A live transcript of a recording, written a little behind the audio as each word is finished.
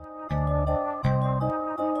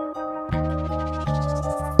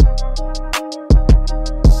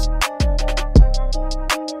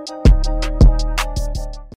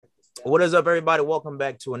What is up, everybody? Welcome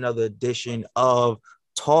back to another edition of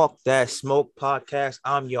Talk That Smoke podcast.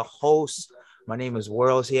 I'm your host. My name is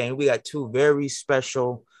Werls here, and we got two very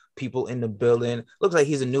special people in the building. Looks like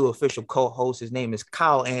he's a new official co-host. His name is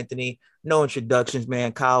Kyle Anthony. No introductions,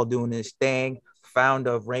 man. Kyle doing his thing.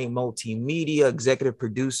 Founder of Rain Multimedia, executive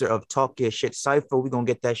producer of Talk Your Shit Cypher. We're going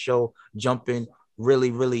to get that show jumping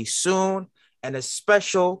really soon. And a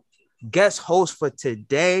special guest host for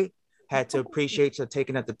today. Had to appreciate you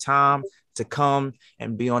taking at the time to come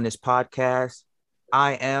and be on this podcast.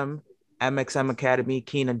 I am MXM Academy,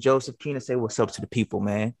 Keenan Joseph. Keenan, say what's up to the people,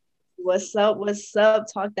 man. What's up? What's up?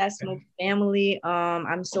 Talk That Smoke family.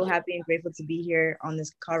 I'm so happy and grateful to be here on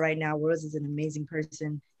this call right now. Werls is an amazing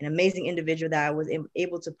person, an amazing individual that I was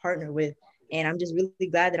able to partner with. And I'm just really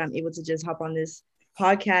glad that I'm able to just hop on this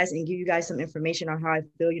podcast and give you guys some information on how I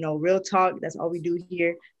feel. You know, real talk, that's all we do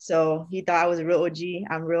here. So he thought I was a real OG.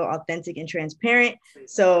 I'm real authentic and transparent.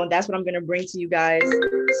 So that's what I'm going to bring to you guys.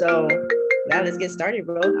 So yeah, let's get started,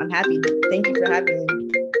 bro. I'm happy. Thank you for having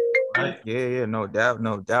me. Yeah, no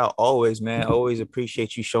doubt. Always, man. Always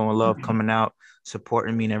appreciate you showing love, coming out,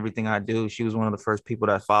 supporting me and everything I do. She was one of the first people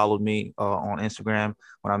that followed me on Instagram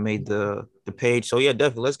when I made the page. So yeah,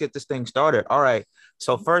 definitely. Let's get this thing started. All right.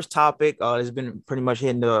 So first topic has been pretty much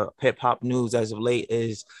hitting the hip hop news as of late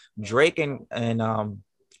is Drake and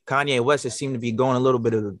Kanye West has seemed to be going a little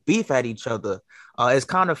bit of a beef at each other. It's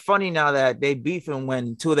kind of funny now that they beefing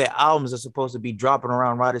when two of their albums are supposed to be dropping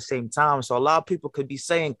around right at the same time. So a lot of people could be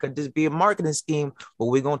saying, could this be a marketing scheme? But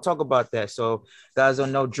we're going to talk about that. So guys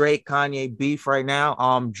don't know Drake, Kanye beef right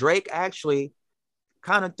now. Drake actually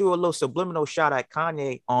kind of threw a little subliminal shot at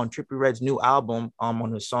Kanye on Trippie Redd's new album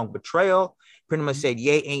on the song Betrayal. Pretty much said,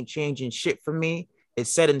 Ye ain't changing shit for me.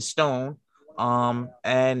 It's set in stone.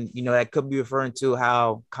 And you know, that could be referring to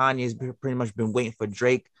how Kanye's pretty much been waiting for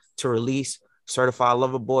Drake to release Certified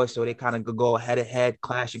Lover Boy, so they kind of could go head to head,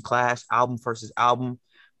 clash and clash, album versus album.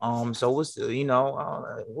 So we'll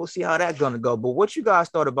see how that's gonna go. But what you guys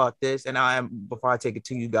thought about this? And before I take it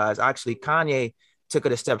to you guys, actually Kanye took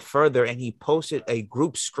it a step further and he posted a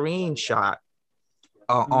group screenshot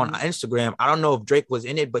on Instagram. I don't know if Drake was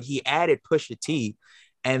in it, but he added Pusha T,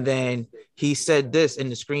 and then he said this in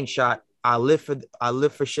the screenshot. I live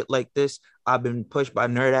for shit like this. I've been pushed by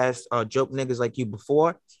nerd ass joke niggas like you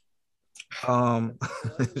before.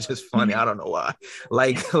 It's just funny. I don't know why.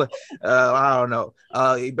 Like, I don't know.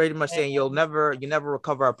 He pretty much saying you never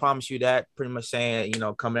recover. I promise you that. Pretty much saying, you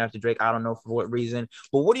know, coming after Drake. I don't know for what reason.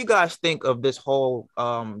 But what do you guys think of this whole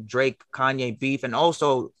Drake Kanye beef? And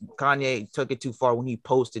also, Kanye took it too far when he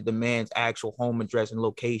posted the man's actual home address and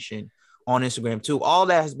location on Instagram too. All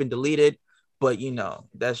that has been deleted, but you know,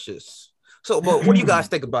 that's just so. But what do you guys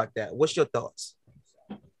think about that? What's your thoughts?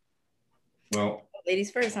 Well,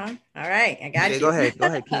 ladies first, huh? All right, I got you. Go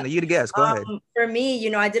ahead, Kina. You the guest. Go ahead. For me, you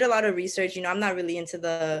know, I did a lot of research. You know, I'm not really into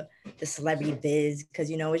the celebrity biz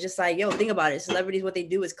because, you know, it's just like, yo, think about it. Celebrities, what they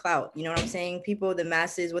do is clout. You know what I'm saying? People, the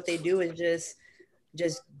masses, what they do is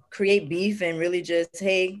just create beef and really just,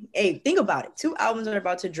 hey, think about it. 2 albums are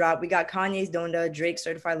about to drop. We got Kanye's Donda, Drake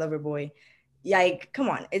Certified Lover Boy. Like, come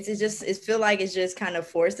on, it feel like it's just kind of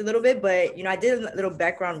forced a little bit, but you know, I did a little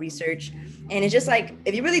background research, and it's just like,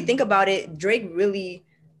 if you really think about it, Drake really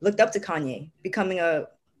looked up to Kanye, becoming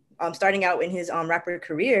starting out in his rapper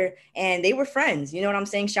career, and they were friends. You know what I'm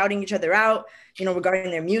saying? Shouting each other out, you know,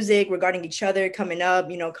 regarding their music, regarding each other coming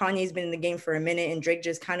up. You know, Kanye's been in the game for a minute, and Drake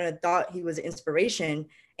just kind of thought he was an inspiration.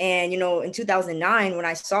 And you know, in 2009, when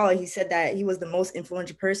I saw it, he said that he was the most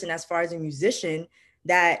influential person as far as a musician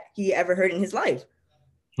that he ever heard in his life.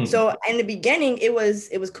 So in the beginning, it was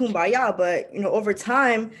kumbaya, but you know, over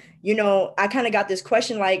time, you know, I kind of got this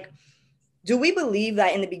question like, do we believe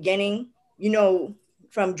that in the beginning, you know,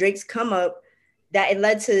 from Drake's come up, that it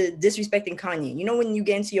led to disrespecting Kanye? You know, when you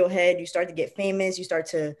get into your head, you start to get famous, you start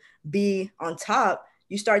to be on top,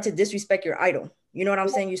 you start to disrespect your idol. You know what I'm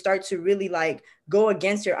saying? You start to really like go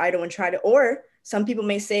against your idol and try to, or some people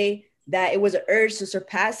may say that it was an urge to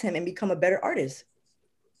surpass him and become a better artist.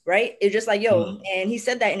 Right? It's just like, yo, and he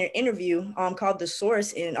said that in an interview called The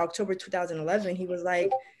Source in October 2011. He was like,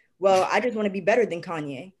 well, I just want to be better than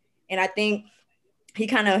Kanye. And I think he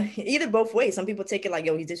kind of either both ways. Some people take it like,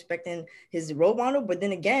 yo, he's disrespecting his role model, but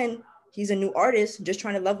then again, he's a new artist just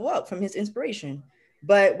trying to level up from his inspiration.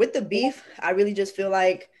 But with the beef, I really just feel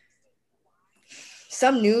like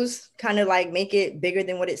some news kind of like make it bigger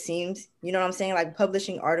than what it seems. You know what I'm saying? Like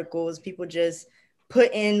publishing articles, people just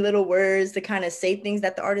put in little words to kind of say things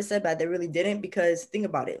that the artist said, but they really didn't, because think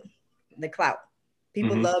about it, the clout.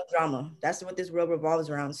 People love drama. That's what this world revolves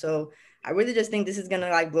around. So I really just think this is going to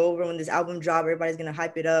like blow over when this album drop. Everybody's going to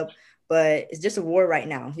hype it up. but it's just a war right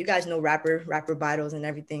now. You guys know rapper battles and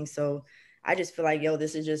everything. So I just feel like, yo,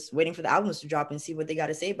 this is just waiting for the albums to drop and see what they got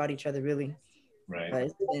to say about each other, really. Right. But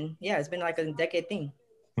it's been like a decade thing.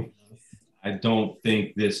 I don't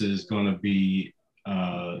think this is going to be,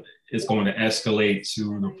 it's going to escalate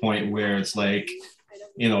to the point where it's like,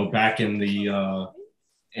 back in the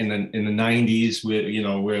 90s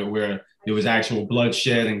where there was actual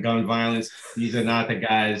bloodshed and gun violence. These are not the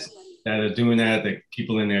guys that are doing that. The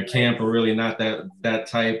people in their camp are really not that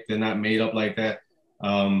type. They're not made up like that.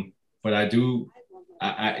 But you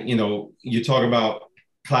talk about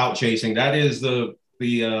clout chasing. That is the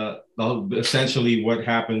essentially what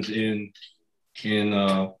happens in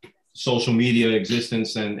social media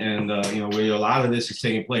existence and where a lot of this is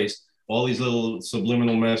taking place. All these little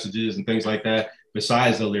subliminal messages and things like that,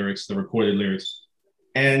 besides the lyrics, the recorded lyrics.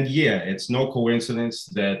 And yeah, it's no coincidence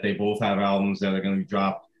that they both have albums that are going to be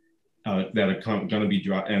dropped, and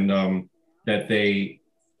that they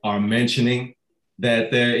are mentioning that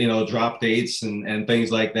they're, drop dates and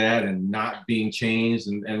things like that and not being changed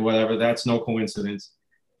and whatever. That's no coincidence.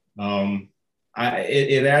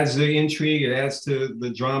 It adds the intrigue, it adds to the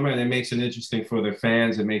drama, and it makes it interesting for the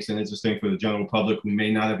fans. It makes it interesting for the general public who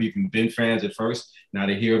may not have even been fans at first. Now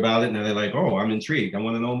they hear about it, now they're like, oh, I'm intrigued. I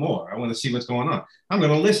want to know more. I want to see what's going on. I'm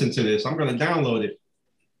going to listen to this. I'm going to download it.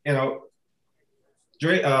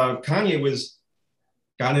 Kanye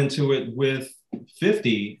got into it with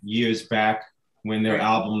 50 years back when their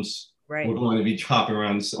albums were going to be dropping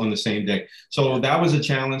around on the same day. So that was a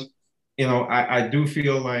challenge. I do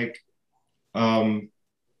feel like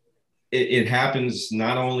it happens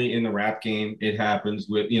not only in the rap game, it happens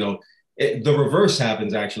with, the reverse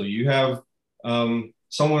happens actually. You have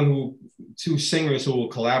two singers who will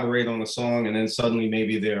collaborate on a song and then suddenly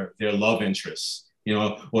maybe their love interests,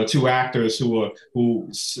 or two actors who are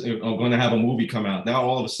going to have a movie come out. Now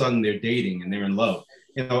all of a sudden they're dating and they're in love.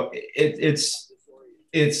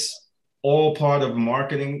 It's all part of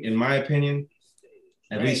marketing, in my opinion.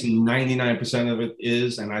 At least 99% of it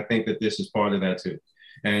is, and I think that this is part of that too.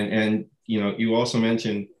 And you also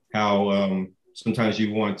mentioned how sometimes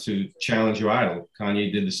you want to challenge your idol.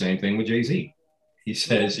 Kanye did the same thing with Jay-Z. He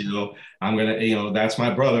says, I'm gonna, that's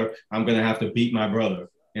my brother. I'm gonna have to beat my brother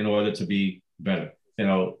in order to be better.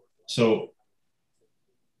 So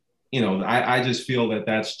I just feel that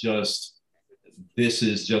this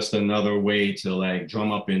is just another way to like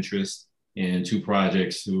drum up interest in two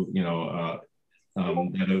projects that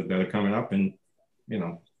are coming up, and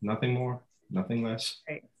nothing more, nothing less.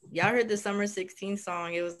 Right. Y'all heard the Summer 16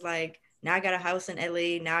 song? It was like, now I got a house in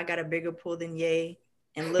LA, now I got a bigger pool than Ye,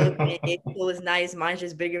 and look, Ye's pool is nice, mine's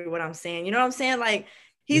just bigger. What I'm saying, you know what I'm saying? Like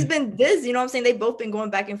he's been this, you know what I'm saying? They both been going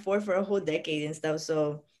back and forth for a whole decade and stuff.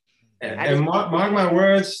 So and mark my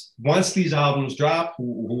words, once these albums drop,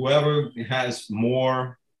 whoever has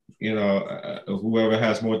more, whoever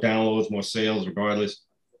has more downloads, more sales, regardless,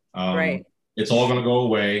 it's all going to go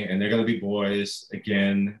away and they're going to be boys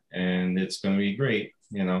again, and it's going to be great,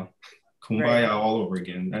 kumbaya all over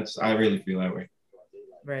again. I really feel that way.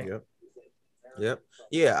 Right. Yep.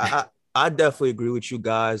 Yeah, I definitely agree with you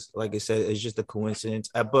guys. Like I said, it's just a coincidence,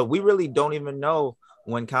 but we really don't even know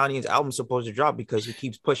when Kanye's album's supposed to drop because he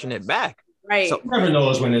keeps pushing it back. Right. So never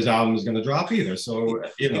knows when his album is going to drop either. So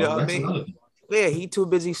that's another thing. Yeah, he too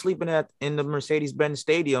busy sleeping in the Mercedes-Benz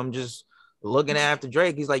Stadium, just looking after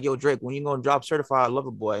Drake. He's like, yo, Drake, when you gonna drop Certified Lover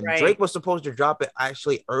Boy? And Drake was supposed to drop it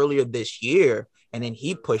actually earlier this year, and then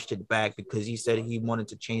he pushed it back because he said he wanted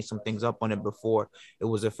to change some things up on it before it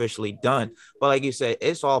was officially done. But like you said,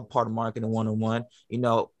 it's all part of marketing 101.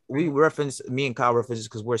 We reference, me and Kyle references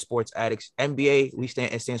because we're sports addicts. NBA,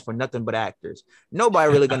 it stands for nothing but actors.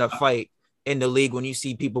 Nobody really gonna fight in the league when you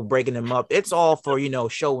see people breaking them up. It's all for,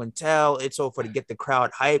 show and tell. It's all for to get the crowd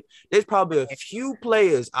hype. There's probably a few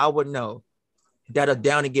players I would know that are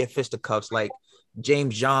down to get fisticuffs, like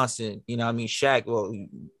James Johnson, Shaq,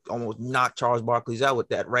 almost knocked Charles Barkley out with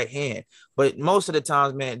that right hand. But most of the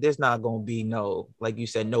times, man, there's not going to be no, like you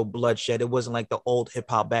said, no bloodshed. It wasn't like the old hip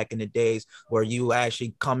hop back in the days where you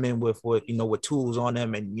actually come in with tools on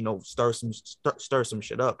them and, stir some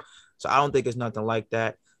shit up. So I don't think it's nothing like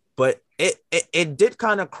that. But it did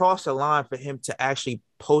kind of cross the line for him to actually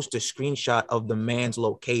post a screenshot of the man's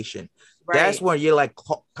location. Right. That's when you're like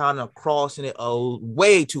kind of crossing it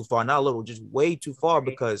way too far, not a little, just way too far,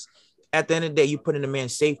 because at the end of the day, you're putting the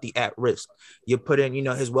man's safety at risk. You're putting,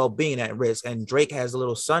 his well-being at risk. And Drake has a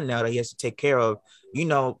little son now that he has to take care of.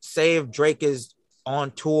 Say if Drake is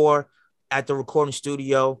on tour at the recording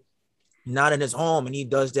studio, not in his home, and he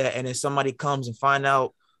does that, and then somebody comes and find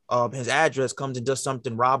out, his address, comes and does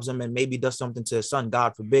something, robs him, and maybe does something to his son,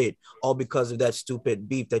 God forbid, all because of that stupid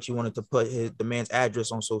beef that you wanted to put the man's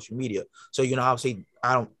address on social media. So, obviously,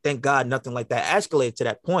 I don't, thank God nothing like that escalated to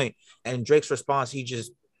that point. And Drake's response, he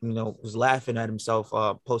just, was laughing at himself,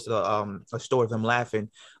 posted a story of him laughing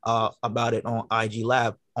about it on IG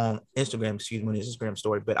Lab on Instagram, his Instagram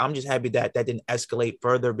story. But I'm just happy that didn't escalate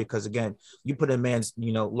further, because again, you put a man's,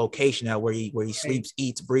 location out where he sleeps,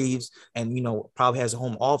 eats, breathes, and, probably has a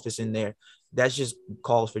home office in there. That's just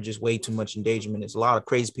calls for just way too much endangerment. There's a lot of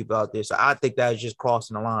crazy people out there. So I think that is just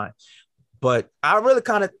crossing the line. But I really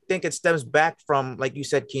kind of think it stems back from, like you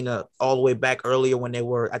said, Keena, all the way back earlier when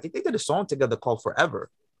I think they did a song together called Forever.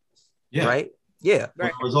 Yeah. Right. Yeah.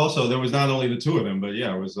 Right. There was not only the two of them, but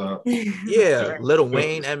yeah, it was yeah, Lil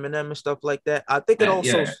Wayne, Eminem, and stuff like that. I think it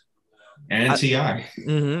also and T.I.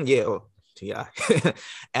 T.I.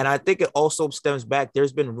 And I think it also stems back.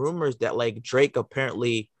 There's been rumors that like Drake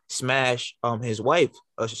apparently smashed his wife,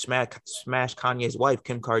 smashed Kanye's wife,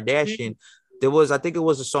 Kim Kardashian. I think it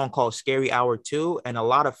was a song called Scary Hour 2, and a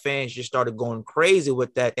lot of fans just started going crazy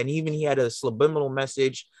with that. And even he had a subliminal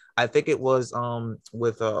message. I think it was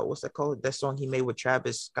with what's that called? That song he made with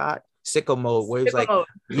Travis Scott, Sicko Mode, where he was like, I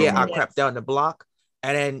crapped down the block.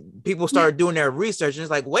 And then people started doing their research, and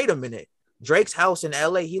it's like, wait a minute, Drake's house in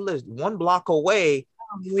LA, he lives 1 block away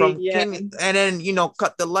from King, and then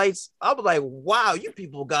cut the lights. I was like, wow, you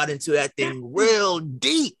people got into that thing real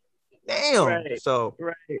deep. Damn. Right. So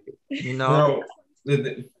Bro,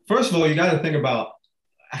 first of all, you got to think about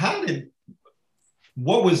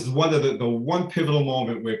what was one of the one pivotal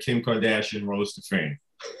moment where Kim Kardashian rose to fame.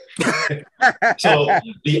 So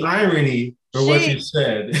the irony of what you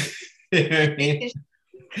said,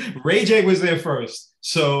 Ray J was there first.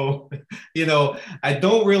 So, I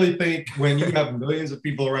don't really think when you have millions of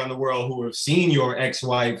people around the world who have seen your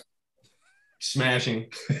ex-wife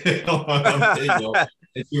smashing on video,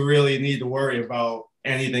 that you really need to worry about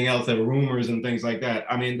anything else, that rumors and things like that.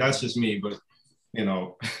 I mean, that's just me, but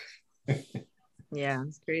Yeah,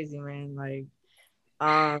 it's crazy, man. Like,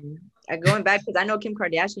 going back, because I know Kim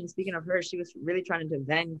Kardashian, speaking of her, she was really trying to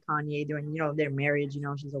defend Kanye during, their marriage.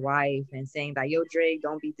 She's a wife, and saying that, yo, Drake,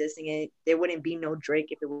 don't be dissing it. There wouldn't be no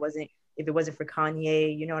Drake if it wasn't for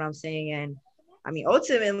Kanye. You know what I'm saying? And I mean,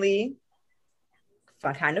 ultimately,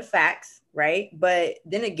 kind of facts, right? But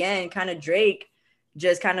then again, kind of Drake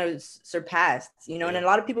just kind of surpassed, and a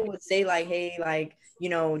lot of people would say like, hey, like,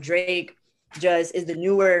 Drake just is the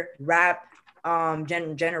newer rap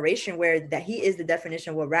generation, where that he is the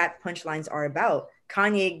definition of what rap punchlines are about.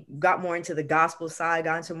 Kanye got more into the gospel side,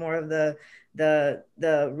 got into more of the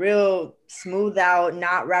real smooth out,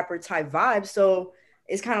 not rapper type vibe. So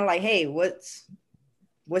it's kind of like, hey,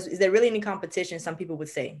 is there really any competition? Some people would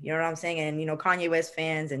say, you know what I'm saying? And, Kanye West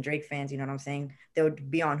fans and Drake fans, you know what I'm saying? They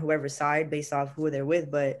would be on whoever's side based off who they're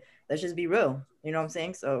with, but let's just be real. You know what I'm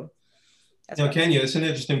saying? So Kenya, it's an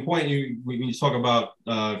interesting point. When you talk about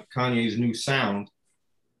Kanye's new sound,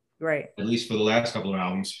 right? At least for the last couple of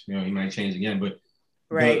albums, he might change again. But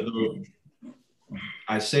right,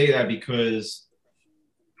 I say that because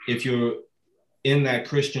if you're in that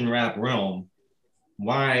Christian rap realm,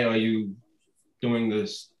 why are you doing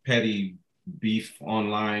this petty beef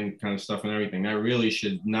online kind of stuff and everything? That really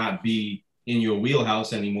should not be in your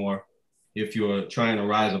wheelhouse anymore if you're trying to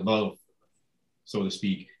rise above, so to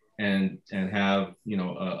speak, and have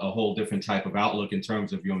a whole different type of outlook in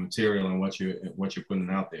terms of your material and what you're putting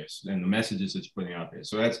out there and the messages that you're putting out there.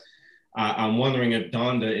 So that's I'm wondering if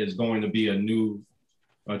Donda is going to be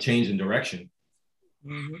a change in direction.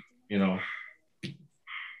 Mm-hmm.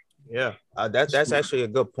 Yeah, that's actually a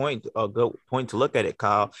good point to look at it,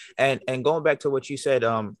 Kyle. And going back to what you said,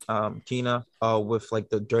 Keena, with like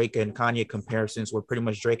the Drake and Kanye comparisons, where pretty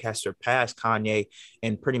much Drake has surpassed Kanye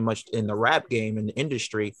and pretty much in the rap game in the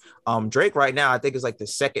industry. Drake right now, I think, is like the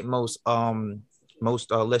second most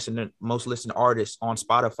listened artist on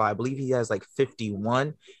Spotify. I believe he has like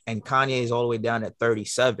 51, and Kanye is all the way down at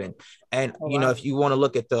 37. And if you want to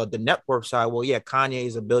look at the net worth side, well, yeah, Kanye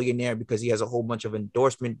is a billionaire because he has a whole bunch of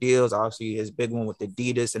endorsement deals. Obviously, his big one with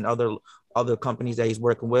Adidas and other companies that he's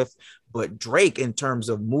working with. But Drake, in terms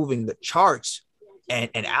of moving the charts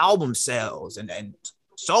and album sales and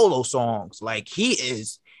solo songs, like he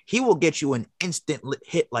will get you an instant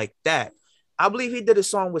hit like that. I believe he did a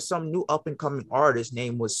song with some new up and coming artist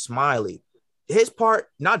named was Smiley. His part,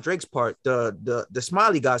 not Drake's part, the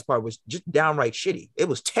Smiley guy's part was just downright shitty. It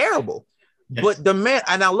was terrible. Yes. But the man,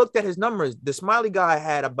 and I looked at his numbers, the Smiley guy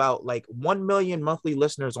had about like 1 million monthly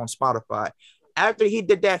listeners on Spotify. After he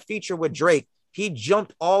did that feature with Drake, he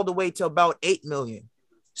jumped all the way to about 8 million.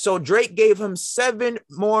 So Drake gave him 7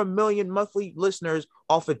 more million monthly listeners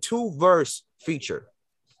off a 2-verse feature.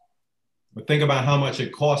 But think about how much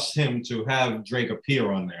it costs him to have Drake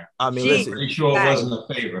appear on there. I mean, listen. Pretty sure it wasn't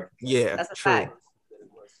a favor. Yeah, that's a true. fact.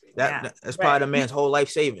 That's probably the man's whole life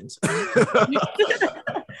savings.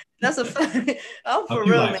 That's a fact. Oh, for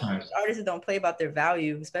real, man. Artists don't play about their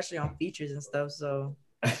value, especially on features and stuff. So,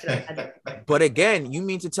 but again, you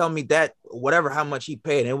mean to tell me that whatever how much he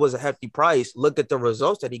paid, and it was a hefty price. Look at the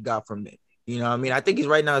results that he got from it. You know what I mean? I think he's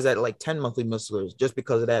right now is at like 10 monthly listeners just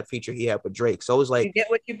because of that feature he had with Drake. So it was like, you get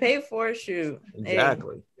what you pay for, shoot.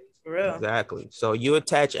 Exactly. Hey, for real. Exactly. So you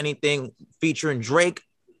attach anything featuring Drake,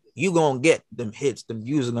 you gonna get them hits. The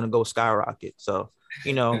views are gonna go skyrocket. So,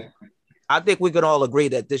 you know, I think we could all agree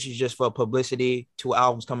that this is just for publicity. 2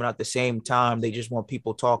 albums coming out at the same time. They just want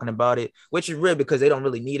people talking about it, which is real because they don't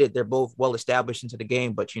really need it. They're both well established into the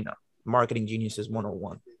game, but you know, marketing geniuses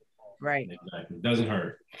 101. Right. Exactly. Doesn't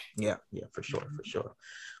hurt. Yeah, for sure.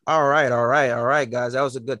 All right, guys. That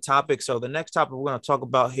was a good topic. So the next topic we're going to talk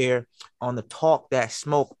about here on the Talk That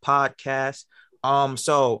Smoke podcast.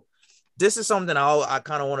 So this is something I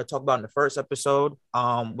kind of want to talk about in the first episode,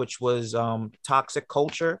 which was toxic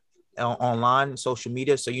culture online, social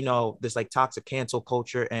media. So, you know, this like toxic cancel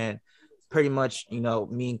culture, and pretty much, you know,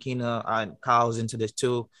 me and Keena and Kyle's into this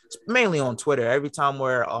too. It's mainly on Twitter. Every time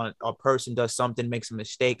where a person does something, makes a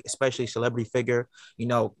mistake, especially celebrity figure, you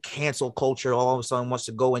know, cancel culture all of a sudden wants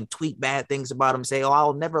to go and tweet bad things about them, say, oh,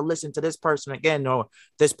 I'll never listen to this person again, or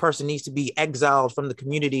this person needs to be exiled from the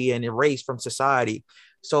community and erased from society.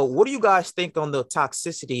 So what do you guys think on the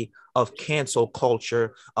toxicity of cancel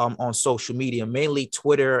culture on social media, mainly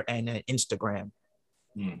Twitter and Instagram?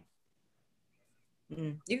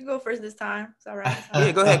 You can go first this time. It's all right.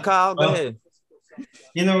 Yeah, go ahead, Kyle. Go ahead.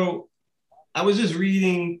 You know, I was just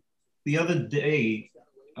reading the other day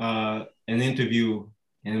an interview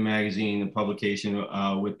in a magazine, a publication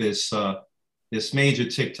with this major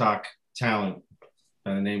TikTok talent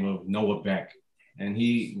by the name of Noah Beck. And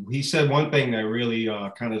he said one thing that really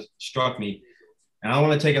kind of struck me. And I don't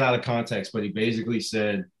want to take it out of context, but he basically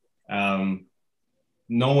said,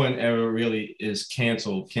 no one ever really is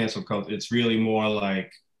cancel culture. It's really more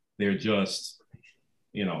like they're just,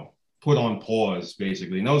 you know, put on pause,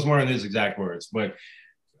 basically. And those weren't his exact words, but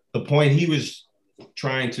the point he was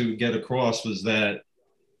trying to get across was that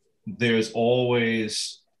there's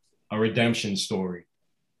always a redemption story.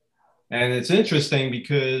 And it's interesting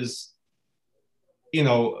because, you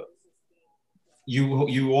know,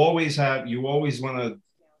 you always want to,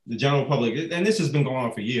 the general public, and this has been going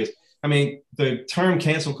on for years. I mean, the term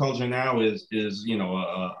cancel culture now is you know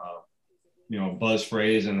a buzz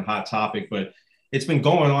phrase and a hot topic, but it's been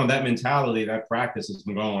going on. That mentality, that practice has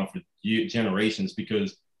been going on for generations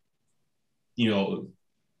because, you know,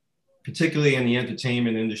 particularly in the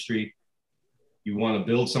entertainment industry, you want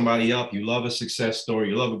to build somebody up. You love a success story.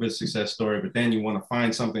 You love a good success story, but then you want to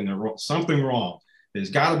find something wrong. There's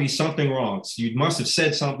got to be something wrong. So you must have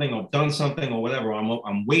said something or done something or whatever.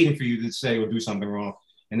 I'm waiting for you to say or do something wrong.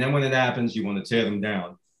 And then when it happens, you want to tear them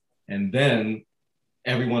down. And then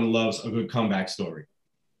everyone loves a good comeback story.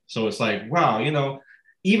 So it's like, wow, you know,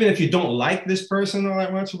 even if you don't like this person all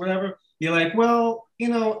that much or whatever, you're like, well, you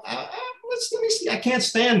know, let me see. I can't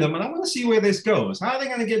stand them, and I want to see where this goes. How are they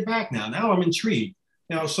going to get back now? Now I'm intrigued.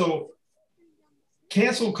 You know, so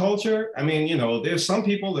cancel culture. I mean, you know, there's some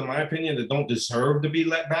people, in my opinion, that don't deserve to be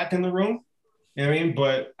let back in the room. You know what I mean?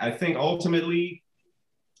 But I think ultimately,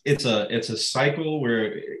 it's a cycle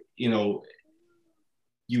where, you know,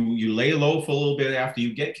 you lay low for a little bit after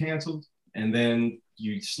you get canceled, and then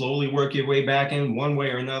you slowly work your way back in one way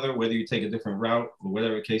or another, whether you take a different route or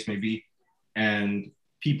whatever the case may be. And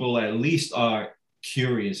people at least are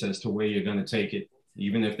curious as to where you're going to take it,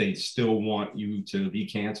 even if they still want you to be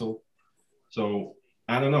canceled. So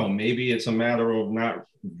I don't know, maybe it's a matter of not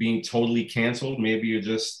being totally canceled. Maybe you're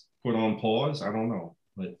just put on pause. I don't know,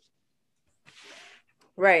 but.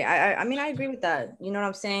 Right. I mean, I agree with that. You know what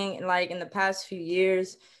I'm saying? Like in the past few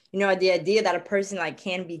years, you know, the idea that a person like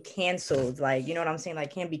can be canceled, like, you know what I'm saying?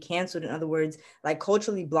 Like can be canceled. In other words, like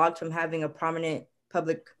culturally blocked from having a prominent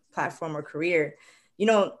public platform or career, you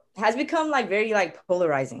know, has become like very like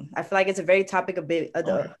polarizing. I feel like it's a very topic of debate,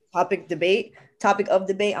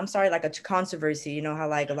 I'm sorry, like a controversy, you know, how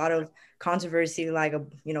like a lot of controversy, like,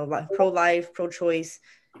 you know, like pro-life, pro-choice,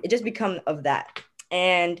 it just become of that.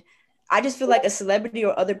 And I just feel like a celebrity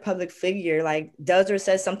or other public figure like does or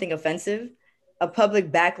says something offensive, a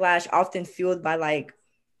public backlash often fueled by like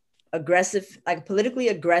aggressive, like politically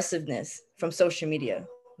aggressiveness from social media.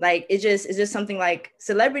 Like it's just something like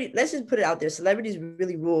celebrity. Let's just put it out there. Celebrities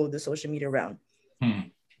really rule the social media realm.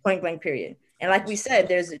 Point blank period. And like we said,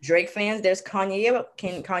 there's Drake fans, there's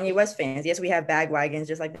Kanye West fans. Yes, we have bagwagons,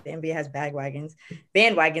 just like the NBA has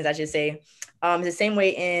bandwagons, I should say. The same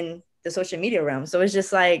way in the social media realm. So it's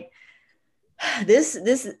just like this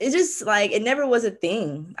it's just like it never was a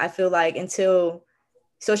thing, I feel like, until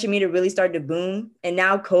social media really started to boom. And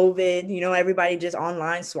now COVID, everybody just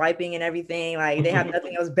online swiping and everything. Like they have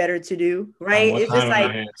nothing else better to do, right? It's just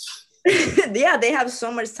like yeah, they have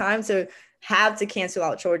so much time to cancel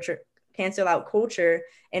out culture,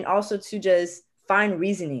 and also to just find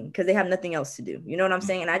reasoning because they have nothing else to do. You know what I'm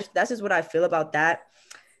saying? And that's just what I feel about that.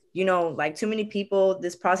 Like too many people,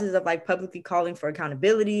 this process of like publicly calling for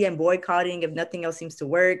accountability and boycotting if nothing else seems to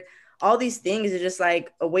work. All these things are just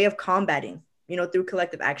like a way of combating, through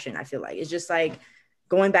collective action. I feel like it's just like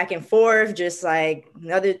going back and forth, just like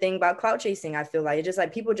another thing about clout chasing. I feel like it's just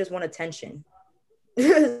like people just want attention.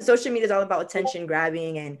 Social media is all about attention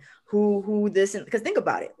grabbing and who this, because think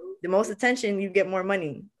about it, the most attention you get more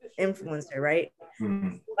money. Influencer, right?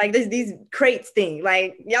 Mm-hmm. Like these crates thing,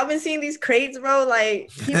 like y'all been seeing these crates, bro? Like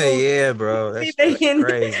people yeah, bro, that's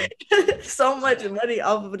crazy. So much money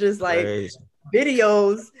off of just like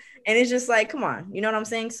videos, and it's just like, come on, you know what I'm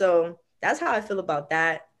saying? So that's how I feel about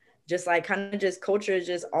that. Just like kind of just culture is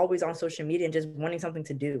just always on social media and just wanting something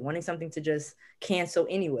to do, wanting something to just cancel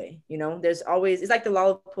anyway. There's always, it's like the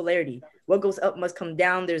law of polarity. What goes up must come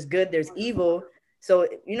down. There's good, there's evil. So,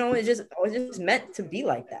 it's just meant to be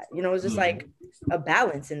like that. It's just like a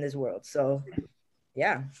balance in this world. So,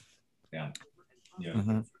 yeah. Yeah. Yeah.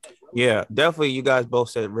 Mm-hmm. Yeah, definitely. You guys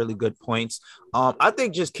both said really good points. I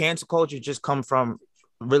think just cancel culture just come from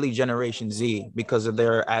really Generation Z because of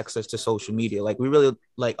their access to social media. Like we really,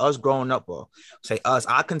 like us growing up, well, say us,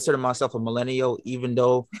 I consider myself a millennial, even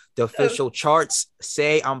though the official charts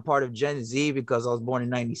say I'm part of Gen Z because I was born in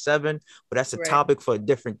 97, but that's a topic for a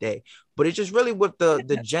different day. But it's just really with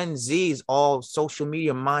the Gen Z's all social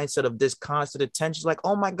media mindset of this constant attention. Like,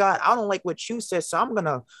 oh my God, I don't like what you said, so I'm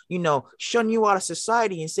gonna, shun you out of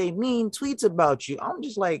society and say mean tweets about you. I'm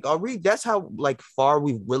just like, that's how like far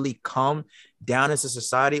we've really come down as a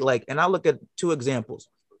society. Like, and I look at two examples.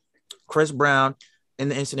 Chris Brown in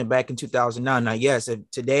the incident back in 2009. Now, yes,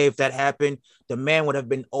 if that happened, the man would have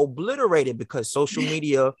been obliterated because social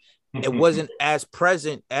media, it wasn't as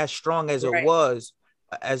present, as strong as it was,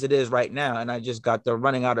 as it is right now. And I just got the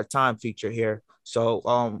running out of time feature here. So,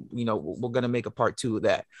 we're going to make a part 2 of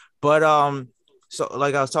that. But, so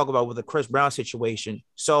like I was talking about with the Chris Brown situation.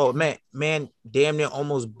 So man, damn near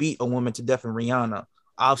almost beat a woman to death in Rihanna.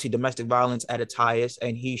 Obviously domestic violence at its highest,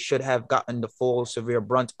 and he should have gotten the full severe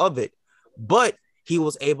brunt of it, but he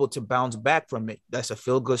was able to bounce back from it. That's a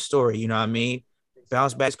feel-good story. You know what I mean?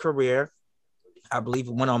 Bounce back his career. I believe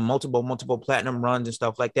he went on multiple platinum runs and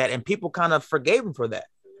stuff like that. And people kind of forgave him for that.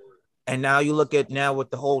 And now you look at now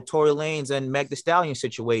with the whole Tory Lanez and Meg Thee Stallion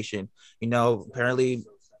situation, apparently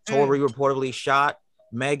Tory reportedly shot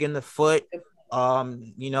Meg in the foot.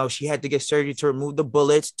 She had to get surgery to remove the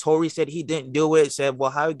bullets. Tory said he didn't do it, said, well,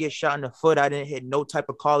 how he get shot in the foot? I didn't hit no type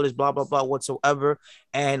of college, blah, blah, blah, whatsoever.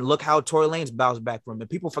 And look how Tory Lanez bounced back from it.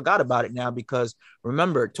 People forgot about it now because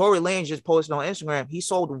remember, Tory Lanez just posted on Instagram, he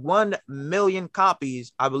sold 1 million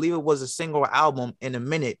copies. I believe it was a single album in a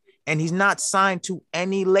minute, and he's not signed to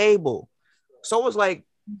any label. So it's like,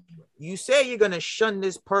 you say you're going to shun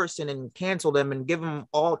this person and cancel them and give them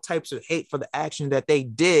all types of hate for the action that they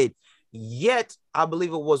did. Yet, I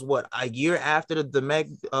believe it was a year after the Meg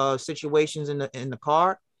situations in the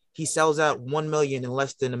car, he sells out 1 million in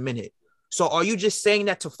less than a minute. So are you just saying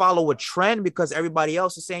that to follow a trend because everybody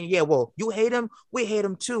else is saying, yeah, well, you hate him, we hate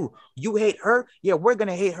him too. You hate her, yeah, we're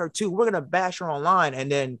gonna hate her too. We're gonna bash her online, and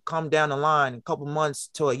then come down the line a couple months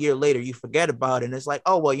to a year later, you forget about it, and it's like,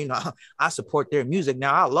 oh well, I support their music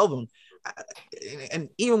now, I love them. And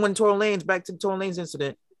even when back to the Tory Lanez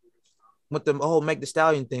incident, with the whole Meg Thee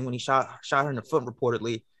Stallion thing, when he shot her in the foot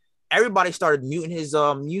reportedly, everybody started muting his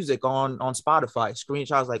music on Spotify.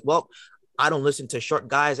 Screenshots like, well, I don't listen to short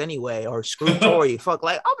guys anyway, or screw Tory. Fuck,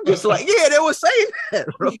 like, I'm just like, yeah, they were saying that,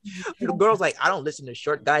 bro. The girl's like, I don't listen to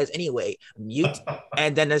short guys anyway. Mute.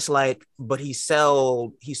 And then it's like, but he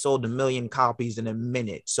sold 1 million copies in a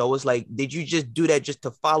minute. So it's like, did you just do that just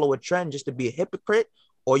to follow a trend, just to be a hypocrite?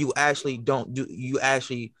 Or you actually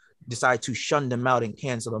decide to shun them out and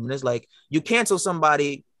cancel them? And it's like, you cancel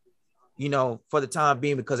somebody, for the time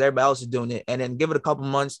being because everybody else is doing it, and then give it a couple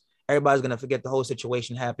months, everybody's going to forget the whole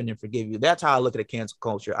situation happened and forgive you. That's how I look at cancel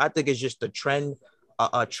culture. I think it's just a trend,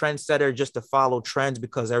 a trendsetter, just to follow trends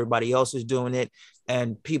because everybody else is doing it.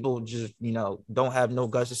 And people just, don't have no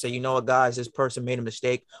guts to say, you know what, guys, this person made a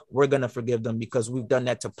mistake. We're going to forgive them because we've done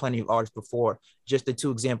that to plenty of artists before. Just the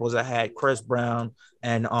two examples I had, Chris Brown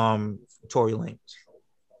and Tory Lanez.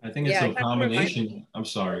 I think it's a combination. I'm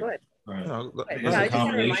sorry. Go ahead. All right. No, I think No, it's a it just kind of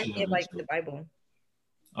combination reminds me of it like too. the Bible.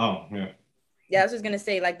 Oh, yeah. Yeah, I was just gonna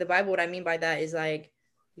say, like the Bible, what I mean by that is like,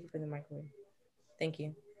 you can put in the microwave. Thank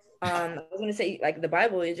you. I was gonna say, like the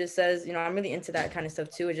Bible, it just says, you know, I'm really into that kind of stuff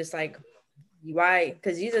too. It's just like, why?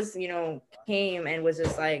 Because Jesus, you know, came and was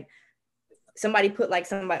just like, somebody put like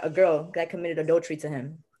a girl that committed adultery to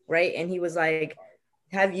him, right? And he was like,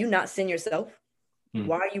 have you not sinned yourself?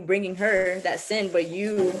 Why are you bringing her that sin, but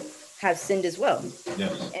you have sinned as well?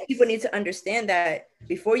 Yes. And people need to understand that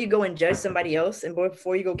before you go and judge somebody else and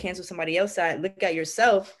before you go cancel somebody else out, look at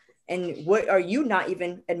yourself and what are you not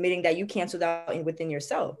even admitting that you canceled out within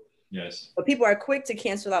yourself? Yes. But people are quick to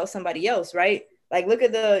cancel out somebody else, right? Like look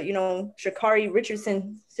at the, you know, Sha'Carri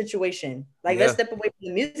Richardson situation. Like let's step away from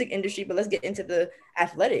the music industry, but let's get into the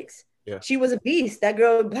athletics. Yeah. She was a beast. That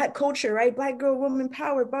girl, Black culture, right? Black girl, woman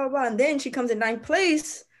power, blah, blah. And then she comes in 9th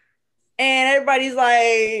place and everybody's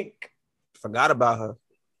like, forgot about her.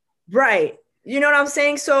 Right. You know what I'm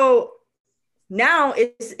saying? So now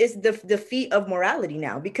it's the defeat of morality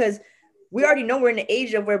now, because we already know we're in the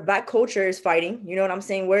age of where Black culture is fighting. You know what I'm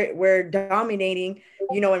saying? We're dominating,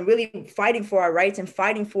 you know, and really fighting for our rights and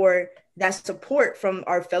fighting for that support from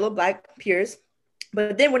our fellow Black peers.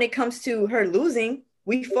 But then when it comes to her losing,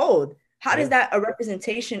 we fold. How does that a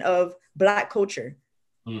representation of Black culture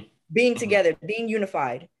being together, being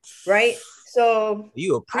unified, right? So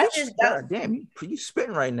you a priest? God damn, you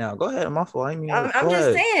spitting right now. Go ahead, I'm off. I'm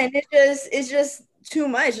just saying, it's just too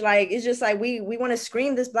much. Like it's just like we want to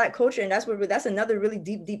scream this Black culture, and that's another really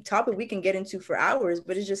deep topic we can get into for hours.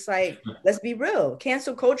 But it's just like, let's be real.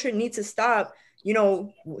 Cancel culture needs to stop. You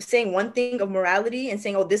know, saying one thing of morality and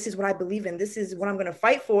saying, oh, this is what I believe in, this is what I'm going to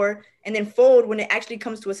fight for, and then fold when it actually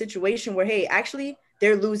comes to a situation where, hey, actually,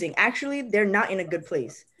 they're losing. Actually, they're not in a good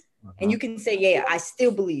place. And you can say, yeah, I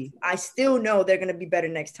still believe. I still know they're going to be better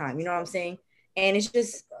next time. You know what I'm saying? And it's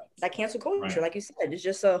just like cancel culture, like you said. It's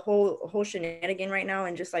just a whole shenanigan right now.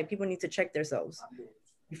 And just like people need to check themselves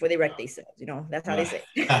before they wreck themselves. You know, that's how they say.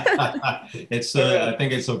 It's I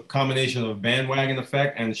think it's a combination of bandwagon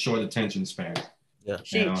effect and short attention span. Yeah.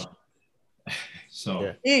 You know?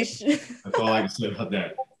 So that's all I can say about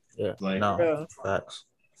that. Yeah. Like, no,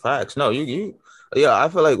 facts. No, you. Yeah, I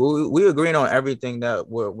feel like we agreeing on everything that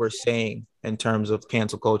we're saying in terms of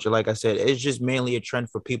cancel culture. Like I said, it's just mainly a trend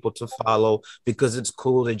for people to follow because it's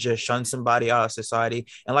cool to just shun somebody out of society.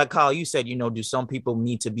 And like Kyle, you said, you know, do some people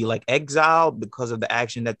need to be like exiled because of the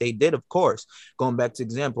action that they did? Of course. Going back to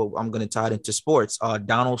example, I'm going to tie it into sports.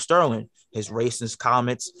 Donald Sterling, his racist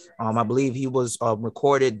comments. I believe he was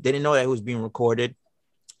recorded. Didn't know that he was being recorded.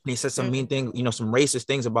 He said some mean things, you know, some racist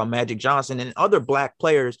things about Magic Johnson and other Black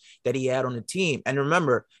players that he had on the team. And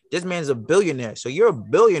remember, this man's a billionaire. So you're a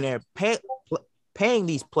billionaire paying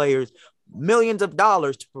these players millions of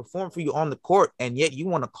dollars to perform for you on the court. And yet you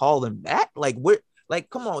want to call them that? Like,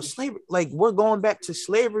 come on, slavery. Like, we're going back to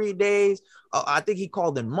slavery days. I think he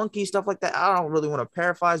called them monkeys, stuff like that. I don't really want to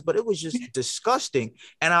paraphrase, but it was just disgusting.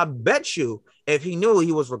 And I bet you, if he knew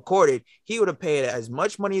he was recorded, he would have paid as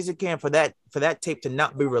much money as he can for that tape to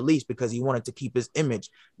not be released because he wanted to keep his image.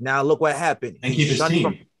 Now look what happened. And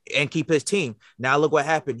keep his team. Now look what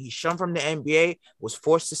happened. He shunned from the NBA, was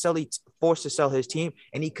forced to sell his team,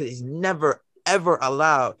 and he's never ever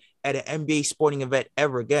allowed at an NBA sporting event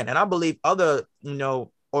ever again. And I believe other, you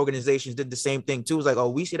know, organizations did the same thing too. It was like, oh,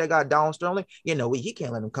 we see that guy Donald Sterling, you know, he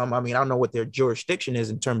can't let him come. I mean, I don't know what their jurisdiction is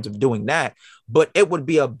in terms of doing that, but it would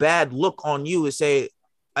be a bad look on you to say,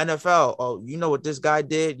 NFL, oh, you know what this guy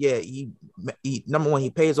did? Yeah, he number one, he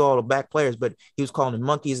pays all the Black players, but he was calling them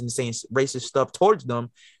monkeys and saying racist stuff towards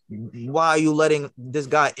them. Why are you letting this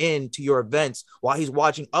guy into your events while he's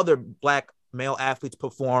watching other Black male athletes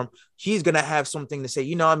perform? He's gonna have something to say,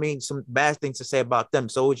 you know what I mean, some bad things to say about them.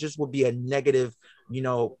 So it just would be a negative, you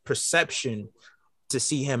know, perception to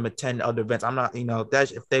see him attend other events. I'm not, you know,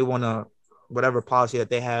 that's if they want to, whatever policy that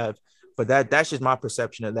they have, but that's just my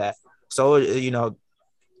perception of that. So, you know,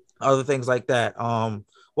 other things like that.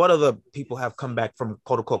 What other people have come back from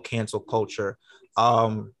quote unquote cancel culture?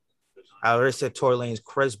 I already said Tory Lanez,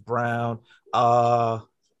 Chris Brown. Well,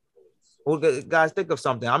 guys, think of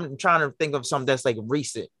something. I'm trying to think of something that's like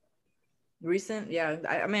recent. Yeah.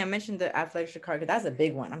 I mean, I mentioned the athletic card because that's a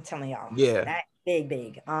big one. I'm telling y'all. Yeah. That's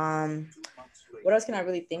big. What else can I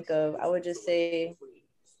really think of? I would just say,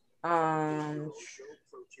 another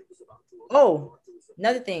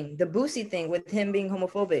thing, the Boosie thing with him being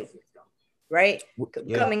homophobic, right?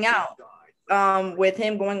 Yeah. Coming out. With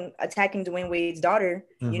him attacking Dwayne Wade's daughter,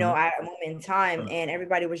 you know, at a moment in time, and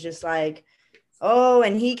everybody was just like, oh,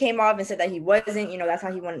 and he came off and said that he wasn't, you know, that's how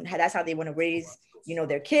they want to raise you know,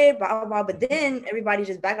 their kid, blah, blah, blah. But then everybody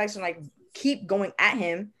just backlights and like keep going at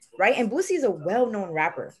him, right? And Boosie is a well-known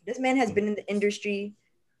rapper. This man has been in the industry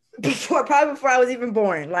probably before I was even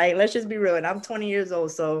born. Like, let's just be real. And I'm 20 years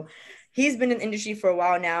old. So he's been in the industry for a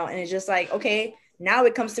while now. And it's just like, okay, now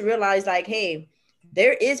it comes to realize like, hey,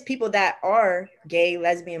 there is people that are gay,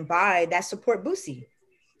 lesbian, bi that support Boosie.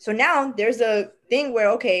 So now there's a thing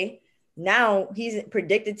where, okay, now he's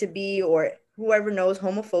predicted to be, or whoever knows,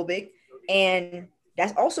 homophobic. And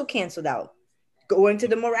that's also canceled out. Going to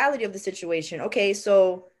the morality of the situation. Okay,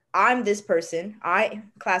 so I'm this person. I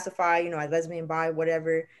classify, you know, as lesbian, bi,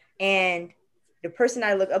 whatever. And the person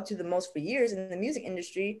I look up to the most for years in the music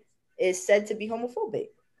industry is said to be homophobic.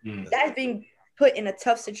 That's being put in a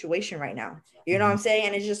tough situation right now. You know what I'm saying?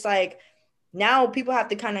 And it's just like, now people have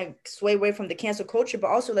to kind of sway away from the cancel culture, but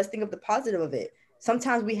also let's think of the positive of it.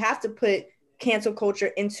 Sometimes we have to put cancel culture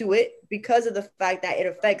into it because of the fact that it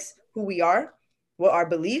affects who we are, what our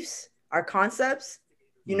beliefs, our concepts,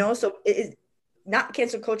 you know, so it is not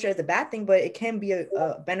cancel culture as a bad thing, but it can be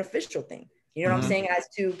a beneficial thing. You know what I'm saying? As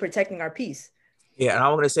to protecting our peace. Yeah, and I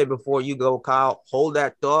want to say before you go, Kyle, hold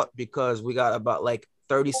that thought because we got about like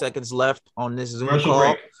 30 seconds left on this Zoom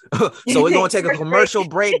call. So we're going to take a commercial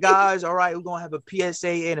break, guys. All right, we're going to have a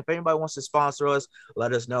PSA in. If anybody wants to sponsor us,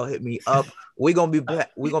 let us know. Hit me up. We're going to be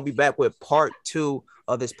back. We're going to be back with part 2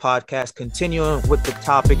 of this podcast, continuing with the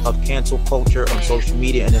topic of cancel culture on social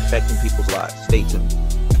media and affecting people's lives. Stay tuned.